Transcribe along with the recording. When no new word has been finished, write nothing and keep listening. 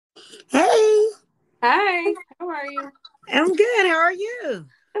Hi, how are you? I'm good. How are you?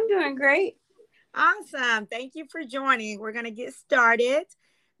 I'm doing great. Awesome. Thank you for joining. We're going to get started.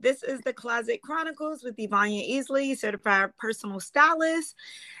 This is the Closet Chronicles with Yvonne Easley, certified personal stylist.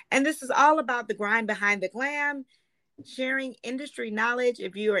 And this is all about the grind behind the glam, sharing industry knowledge.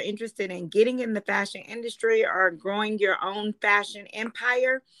 If you are interested in getting in the fashion industry or growing your own fashion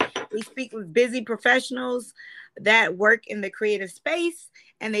empire, we speak with busy professionals that work in the creative space,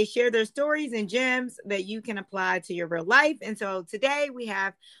 and they share their stories and gems that you can apply to your real life. And so today we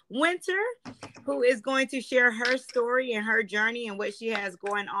have Winter, who is going to share her story and her journey and what she has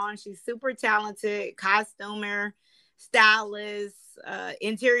going on. She's super talented, costumer, stylist,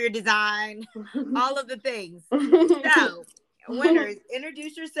 interior design, all of the things. So, Winners,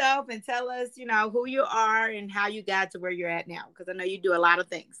 introduce yourself and tell us, who you are and how you got to where you're at now. Because I know you do a lot of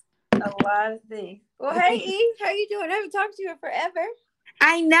things. A lot of things. Well, hey E, how you doing? I haven't talked to you in forever.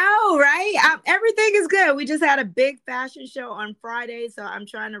 I know, right? Everything is good. We just had a big fashion show on Friday, so I'm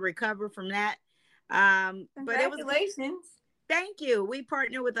trying to recover from that. But it was Congratulations. thank you. We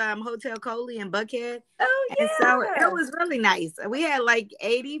partnered with Hotel Coley and Buckhead, Oh and so it yeah. was really nice. We had like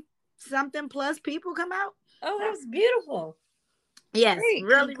 80 something plus people come out. Oh, that was beautiful. Yes, Great.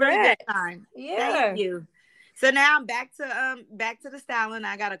 really, really good Congrats. time. Thank Yeah. you. So now I'm back to the styling.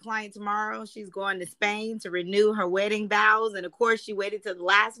 I got a client tomorrow. She's going to Spain to renew her wedding vows, and of course, she waited till the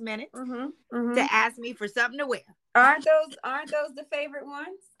last minute Mm-hmm. Mm-hmm. to ask me for something to wear. Aren't those the favorite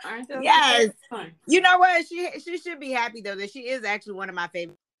ones? Aren't those the Yes, favorite ones? you know what? She should be happy though that she is actually one of my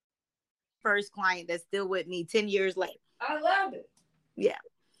favorite first client that's still with me 10 years later. I love it. Yeah.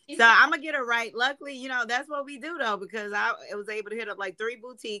 So I'm gonna get it right. Luckily, that's what we do though, because I was able to hit up like 3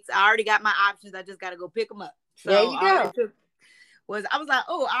 boutiques. I already got my options. I just got to go pick them up. So There you all it go. took I was like,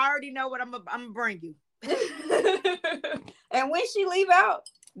 oh, I already know what I'm gonna bring you, And when she leave out?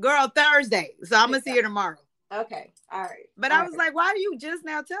 girl. Thursday. So I'm gonna see her tomorrow. Okay. All right. But All I was right. like, why are you just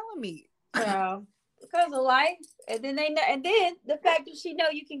now telling me? Well, because of life, and then they know, and then the fact that she know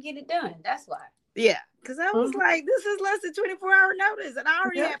you can get it done. That's why. Yeah, because I was Mhm. like, this is less than 24-hour notice, and I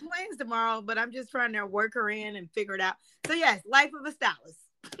already Yep. had plans tomorrow, but I'm just trying to work her in and figure it out. So yes, life of a stylist.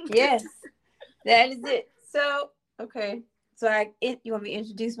 Yes, that is it. So okay. So you want me to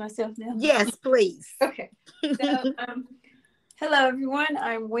introduce myself now? Yes, please. Okay. So hello everyone.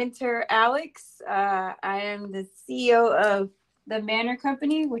 I'm Winter Alex. I am the CEO of the Manor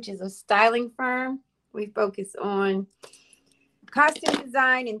Company, which is a styling firm. We focus on costume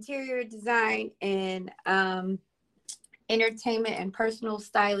design, interior design, and entertainment and personal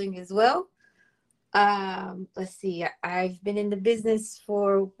styling as well. Let's see, I've been in the business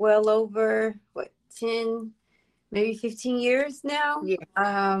for well over 10, maybe 15 years now. Yeah.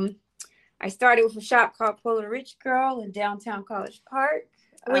 I started with a shop called Polar Rich Girl in downtown College Park.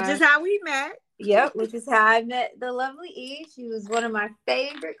 Which is how we met. Yep, which is how I met the lovely Eve. She was one of my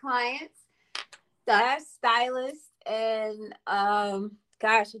favorite clients, stylist, and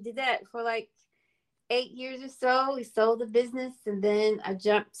gosh, I did that for like 8 years or so. We sold the business, and then I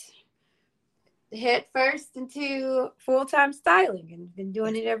jumped head first into full-time styling and been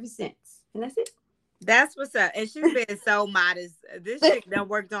doing it ever since. And that's it. That's what's up. And she's been so modest. This chick done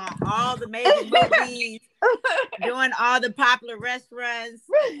worked on all the major movies, doing all the popular restaurants.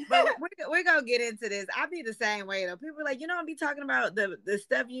 But we're going to get into this. I be the same way, though. People are like, I'll be talking about the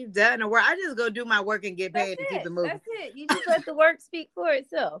stuff you've done or where I just go do my work and get paid and keep it moving. That's it. You just let the work speak for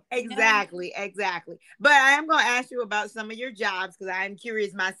itself. Exactly. But I am going to ask you about some of your jobs because I am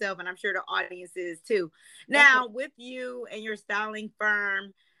curious myself, and I'm sure the audience is too. Now, with you and your styling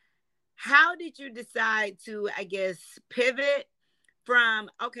firm, how did you decide to, I guess, pivot from,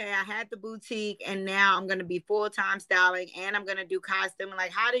 okay, I had the boutique and now I'm going to be full-time styling and I'm going to do costume?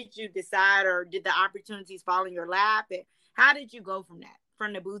 Like, how did you decide, or did the opportunities fall in your lap? And how did you go from that,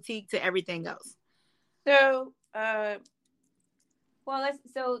 from the boutique to everything else? So,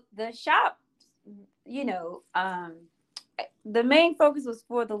 so the shop, the main focus was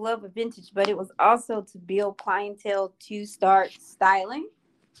for the love of vintage, but it was also to build clientele to start styling.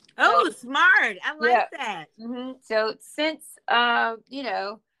 Oh, so, smart. I like that. Mm-hmm. So since, I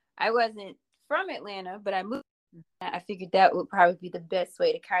wasn't from Atlanta, but I moved, I figured that would probably be the best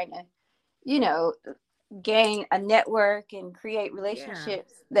way to kind of, gain a network and create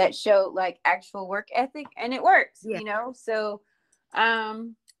relationships that show like actual work ethic. And it works, So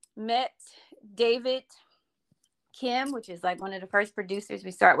met David Kim, which is like one of the first producers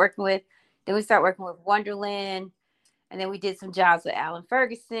we start working with. Then we start working with Wonderland. And then we did some jobs with Alan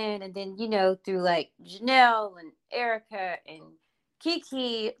Ferguson. And then, through like Janelle and Erica and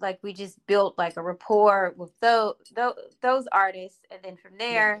Keke, like we just built like a rapport with those artists. And then from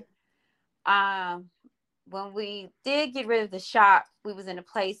there, um, when we did get rid of the shop, we was in a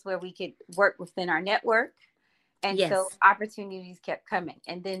place where we could work within our network. And so Yes. opportunities kept coming.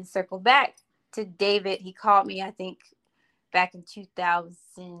 And then circle back to David. He called me, I think, back in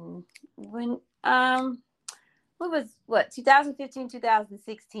 2000 when what 2015,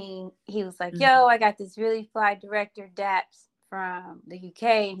 2016. He was like, yo, I got this really fly director, Daps, from the UK,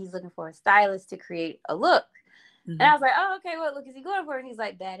 and he's looking for a stylist to create a look. And I was like, oh, okay, what look is he going for? And he's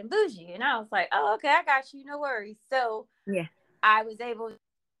like, Bad and Bougie. And I was like, oh, okay, I got you, no worries. So Yeah. I was able.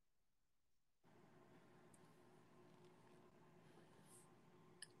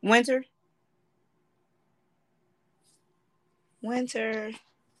 Winter.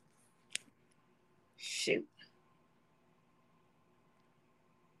 Shoot.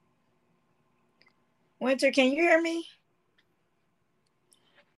 Winter, can you hear me?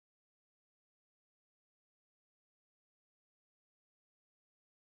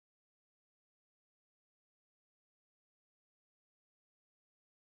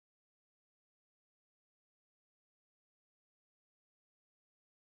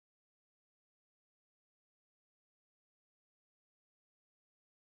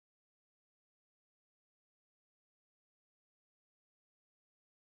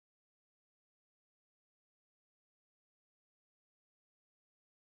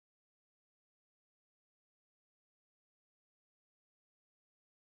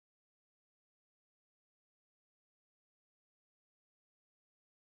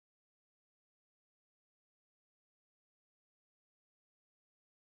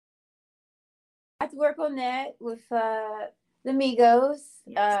 I had to work on that with the Migos.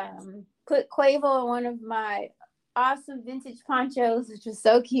 Put Quavo on one of my awesome vintage ponchos, which was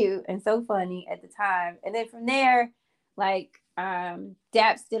so cute and so funny at the time. And then from there, like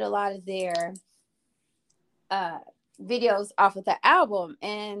Daps did a lot of their videos off of the album.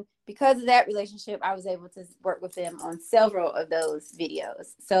 And because of that relationship, I was able to work with them on several of those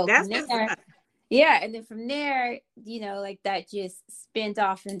videos. So That's from there, yeah, and then from there, you know, like that just spent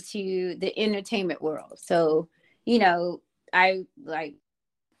off into the entertainment world. So, you know, I like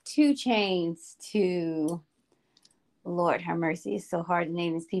 2 Chainz to Lord have mercy, it's so hard to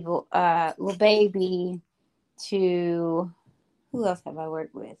name these people. Lil Baby to who else have I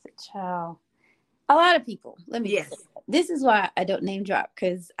worked with? Child. A lot of people. Let me just say that. This is why I don't name drop,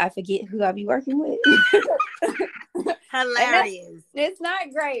 because I forget who I'll be working with. Hilarious. It's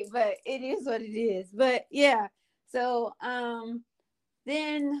not great, but it is what it is. But yeah. So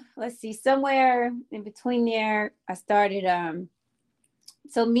then let's see, somewhere in between there, I started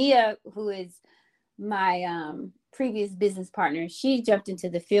so Mia, who is my previous business partner, she jumped into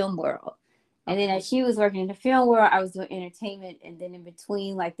the film world. And then as she was working in the film world, I was doing entertainment. And then in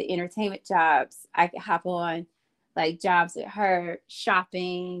between like the entertainment jobs, I could hop on like jobs with her,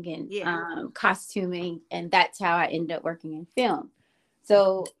 shopping and costuming. And that's how I ended up working in film.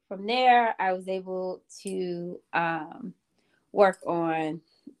 So from there, I was able to work on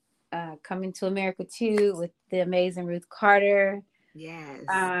Coming to America 2 with the amazing Ruth Carter. Yes.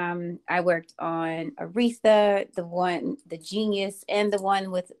 I worked on Aretha, the Genius, and the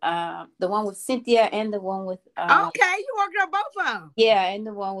one with Cynthia, and the one with okay, you worked on both of them. Yeah, and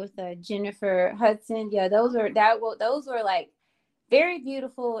the one with Jennifer Hudson. Yeah, those were like very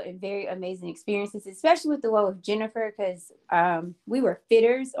beautiful and very amazing experiences, especially with the one with Jennifer, because we were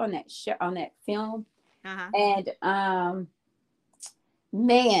fitters on that on that film, and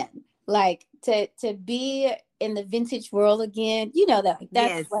man, like to be in the vintage world again, you know,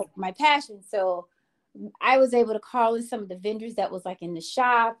 that's like my passion. So I was able to call in some of the vendors that was like in the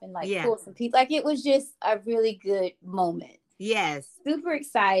shop and like pull some people. Like it was just a really good moment. Yes. Super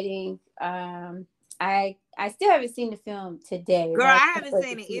exciting. I still haven't seen the film today. Girl, I haven't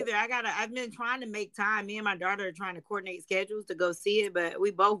seen it either. I've been trying to make time. Me and my daughter are trying to coordinate schedules to go see it, but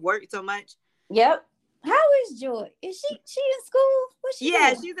we both work so much. Yep. How is Joy? Is she in school? What's she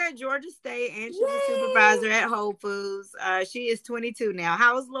doing? She's at Georgia State and she's a supervisor at Whole Foods. She is 22 now.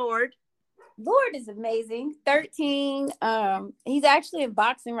 How is Lord? Lord is amazing. 13. He's actually in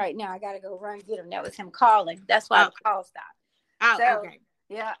boxing right now. I gotta go run get him. That was him calling. That's why the call stopped. Okay.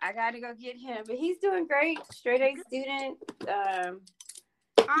 Yeah, I gotta go get him. But he's doing great. Straight A student. Awesome.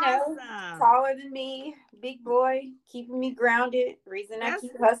 You know, taller than me, big boy, keeping me grounded. Reason I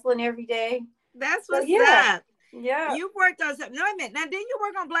keep hustling every day. That's what's up. Yeah. You worked on something. No, I meant now. Didn't you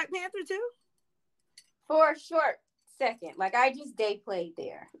work on Black Panther too? For a short second, like I just day played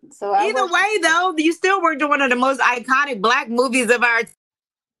there. So either way, though, you still worked on one of the most iconic Black movies of our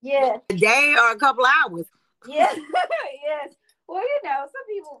a day or a couple hours. Yeah. Yes. Well, you know, some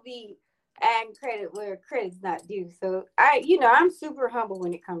people be and credit where credit's not due. So I'm super humble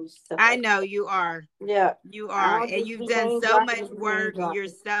when it comes to stuff I like know that. you are. Yeah. You I are. don't And just you've be done name so dropping much and name work and you're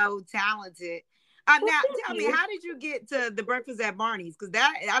dropping. so talented. Well, Now thank tell me, you. how did you get to the breakfast at Barney's? Because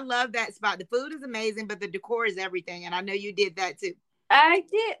that I love that spot. The food is amazing, but the decor is everything. And I know you did that too. I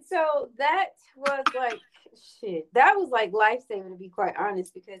did. So that was like shit. That was like life saving, to be quite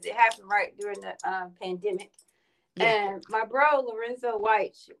honest, because it happened right during the pandemic. Yeah. And my bro Lorenzo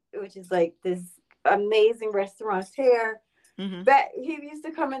White, which is like this amazing restaurateur, Mm-hmm. but he used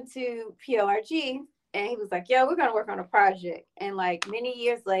to come into PLRG, and he was like, "Yo, we're gonna work on a project." And like many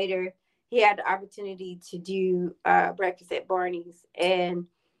years later, he had the opportunity to do breakfast at Barney's, and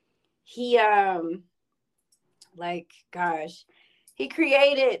he like gosh, he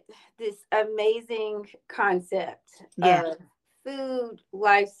created this amazing concept Yeah. of food,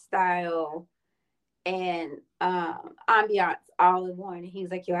 lifestyle, and ambiance all in one. And he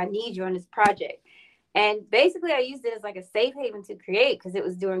was like, "Yo, I need you on this project." And basically, I used it as like a safe haven to create because it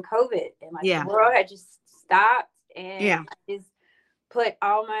was during COVID, and like the Yeah. world had just stopped, and Yeah. I just put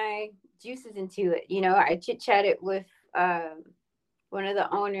all my juices into it. I chit chatted with one of the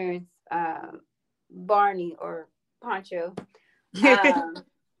owners, Barney or Poncho. Um,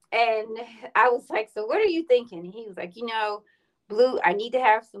 and I was like, "So what are you thinking?" And he was like, "Blue, I need to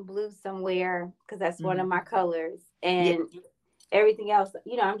have some blue somewhere because that's one Mm-hmm. of my colors. Yeah. And everything else,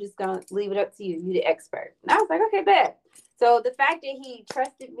 I'm just going to leave it up to you. You the expert." And I was like, "Okay, bet." So the fact that he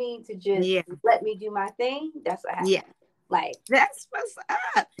trusted me to just Yeah. let me do my thing, that's what happened. Yeah. Like, That's what's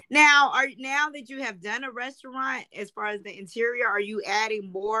up. Now that you have done a restaurant, as far as the interior, are you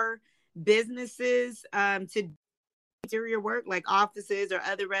adding more businesses to interior work, like offices or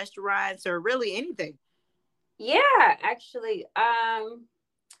other restaurants or really anything? yeah, actually,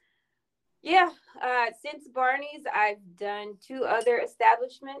 yeah, since Barney's, I've done two other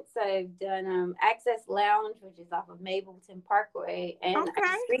establishments. I've done Access Lounge, which is off of Mableton Parkway, and I Okay.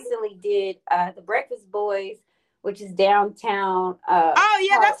 just recently did the Breakfast Boys, which is downtown. Oh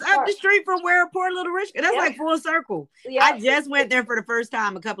yeah, Park, that's up the Park. street from where Poor Little Rich. That's Yep, like full circle. I yep, just went there for the first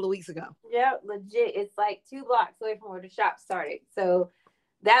time a couple of weeks ago. yep, legit. It's like 2 blocks away from where the shop started. So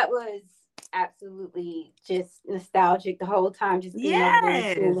that was absolutely just nostalgic the whole time, just being over there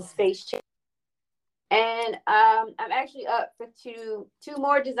and seeing the Yes. space change. And I'm actually up for two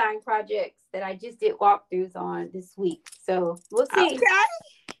more design projects that I just did walkthroughs on this week. So we'll see. Okay.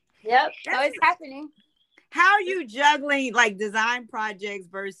 Yep. So That's it's happening. how are you juggling like design projects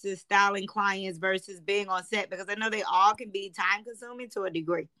versus styling clients versus being on set? Because I know they all can be time consuming to a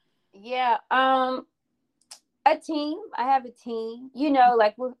degree. Yeah. A team. I have a team.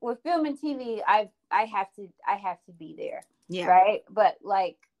 Like with film and TV, I have to be there. Yeah. Right. But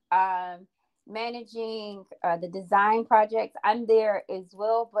like managing the design projects, I'm there as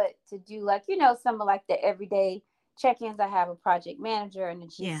well. But to do like, some of like the everyday check-ins, I have a project manager, and then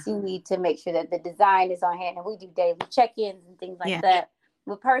she Yeah. see me to make sure that the design is on hand, and we do daily check-ins and things like Yeah. that.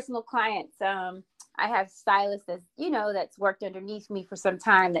 With personal clients, I have stylists that's worked underneath me for some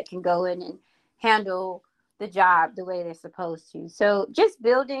time that can go in and handle the job the way they're supposed to. So just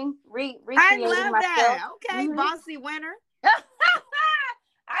building, I recreating love myself. that. Okay. Mm-hmm. Bossy winner.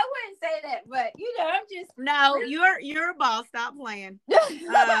 I wouldn't say that, but I'm just No, you're a boss. Stop playing.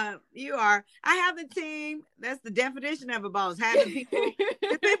 You are. I have a team. That's the definition of a boss. Having people,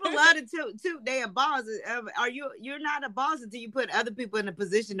 because people love to toot they a boss. You're not a boss until you put other people in a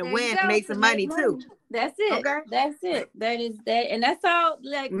position to there you win and go, make to some make money money. too. That's it. Okay. That's it. That is that, and that's all.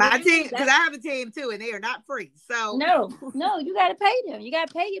 Like My team, because I have a team too, and they are not free. So no, you got to pay them. You got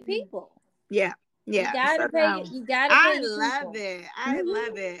to pay your people. yeah. You Yeah, gotta so pay. no, You gotta pay I your love people. it. I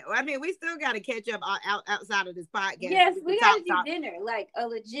love it. I mean, we still got to catch up outside of this podcast. So Yes, we can we gotta talk. do dinner, like a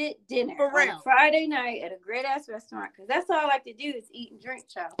legit dinner For on a real. Friday night at a great ass restaurant. Because that's all I like to do is eat and drink,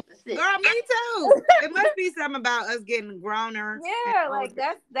 child. That's it. Girl, me too. It must be something about us getting growner. Yeah, like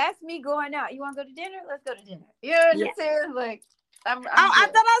older. that's me going out. You want to go to dinner? Let's go to dinner. You know what I'm saying? Like I'm I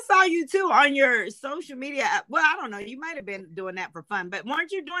good. thought I saw you too on your social media. Well, I don't know. You might have been doing that for fun, but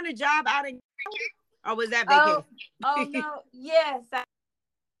weren't you doing a job out in, or was that vacation? Oh no, yes. I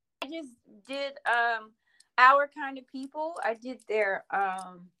just did Our Kind of People. I did their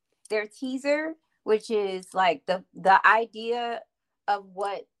teaser, which is like the idea of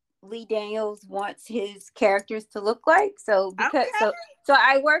what Lee Daniels wants his characters to look like. So because Okay. so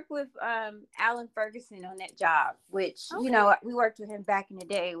I worked with Alan Ferguson on that job, which Okay. we worked with him back in the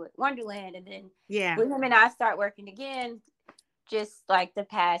day with Wonderland, and then Yeah. with him and I start working again just like the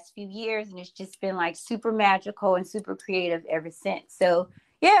past few years, and it's just been like super magical and super creative ever since. So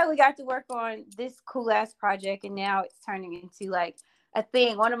yeah, we got to work on this cool ass project, and now it's turning into like a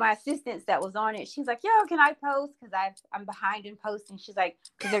thing. One of my assistants that was on it, she's like, "Yo, can I post? Because I'm behind in posting." She's like,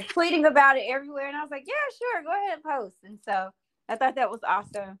 "Because they're tweeting about it everywhere." And I was like, "Yeah, sure, go ahead and post." And so I thought that was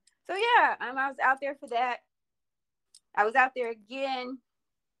awesome. So yeah, I was out there for that. I was out there again,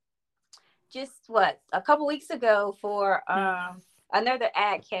 just a couple weeks ago for another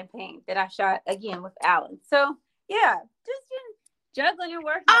ad campaign that I shot again with Alan. So yeah, just been juggling and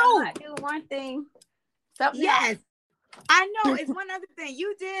working. I'm not doing one thing. Something else. I know. It's one other thing.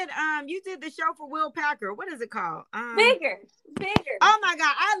 You did the show for Will Packer. What is it called? Bigger. Oh my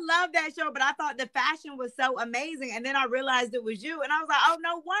God. I love that show, but I thought the fashion was so amazing. And then I realized it was you. And I was like, oh,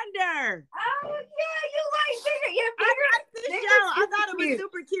 no wonder. Oh yeah, you like Bigger. Yeah, Bigger. I liked the show. I thought it was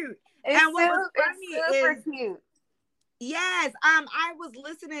super cute. And what was funny is cute. Yes. I was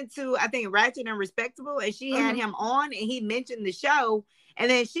listening to, I think, Ratchet and Respectable, and she had him on, and he mentioned the show. And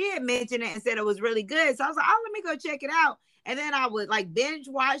then she had mentioned it and said it was really good. So I was like, oh, let me go check it out. And then I would binge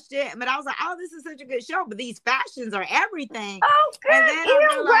watched it. But I was like, oh, this is such a good show. But these fashions are everything. Oh, good. And then I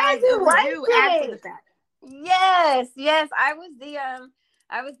realized it was you after the fact. Yes. I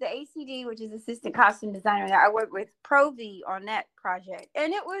was the ACD, which is assistant costume designer. I worked with Provi on that project.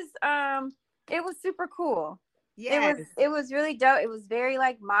 And it was super cool. Yes. It was really dope. It was very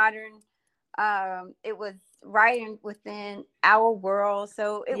modern. It was within our world,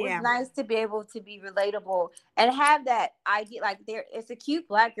 so it was nice to be able to be relatable and have that idea. It's a cute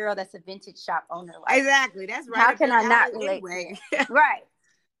Black girl that's a vintage shop owner. Exactly, that's right. How can I not relate? Anyway. Right,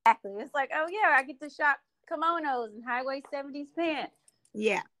 exactly. It's like, oh yeah, I get to shop kimonos and high-waist 70s pants.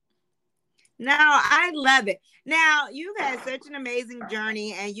 Yeah. No, I love it. Now, you've had such an amazing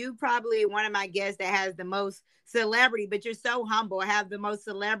journey, and you probably one of my guests that has the most celebrity, but you're so humble. Have the most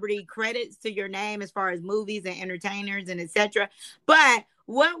celebrity credits to your name as far as movies and entertainers and etc. But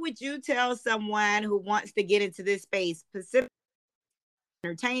what would you tell someone who wants to get into this space, specific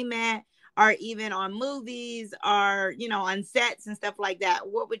entertainment, or even on movies, or on sets and stuff like that?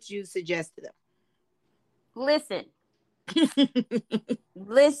 What would you suggest to them?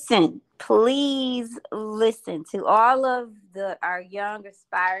 Listen, please listen to all of our young,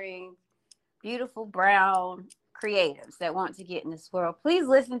 aspiring, beautiful brown creatives that want to get in this world. Please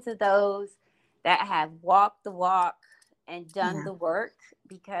listen to those that have walked the walk and done the work,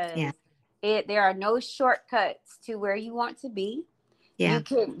 because there are no shortcuts to where you want to be.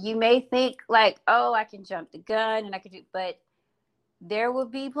 You may think oh, I can jump the gun and I can do, but there will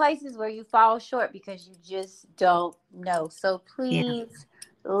be places where you fall short because you just don't know. So please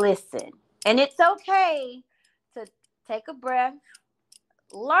listen. And it's okay to take a breath,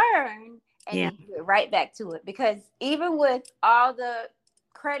 learn, and then get right back to it. Because even with all the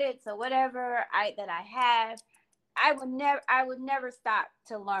credits or whatever that I have, I would never stop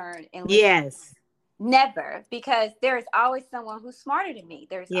to learn and listen. Yes. Never. Because there's always someone who's smarter than me.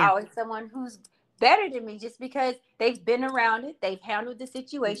 There's always someone who's better than me, just because they've been around it, they've handled the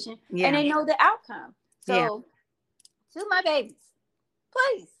situation, and they know the outcome. So to my babies,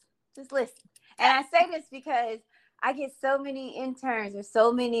 please just listen. And I say this because I get so many interns or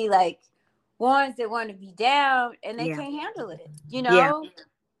so many ones that want to be down and they can't handle it.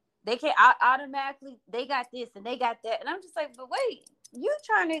 They can't automatically, they got this and they got that. And I'm just like, but wait, you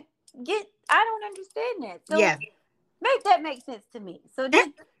trying to I don't understand that. So make that make sense to me. So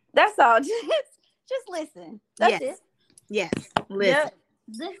that's all. Just listen. That's it. Yes. Listen.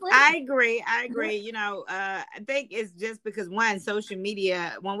 I agree. I think it's just because social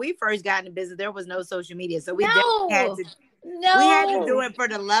media, when we first got into business, there was no social media. So we had to do it for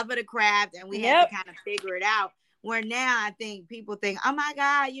the love of the craft, and we had to kind of figure it out. Where now I think people think, oh my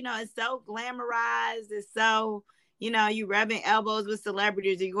God, it's so glamorized. It's so, you rubbing elbows with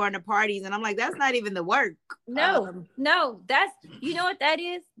celebrities, and you going to parties. And I'm like, that's not even the work. No, that's, you know what that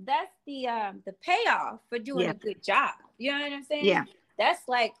is? That's the payoff for doing a good job. You know what I'm saying? Yeah. That's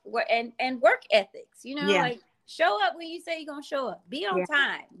and work ethics, show up when you say you're going to show up, be on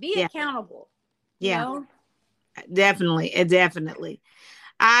time, be accountable. You know? Definitely.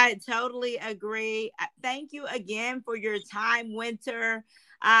 I totally agree. Thank you again for your time, Winter.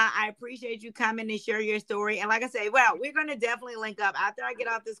 I appreciate you coming and share your story. And like I say, we're going to definitely link up. After I get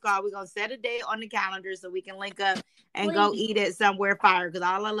off this call, we're going to set a day on the calendar so we can link up and go eat it somewhere fire, because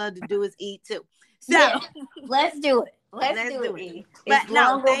all I love to do is eat too. So let's do it. Let's do it. But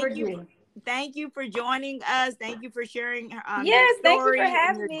no, thank you for joining us. Thank you for sharing your story, thank you for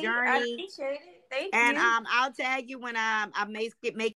having your me. journey. I appreciate it. Thank you. And I'll tag you when I make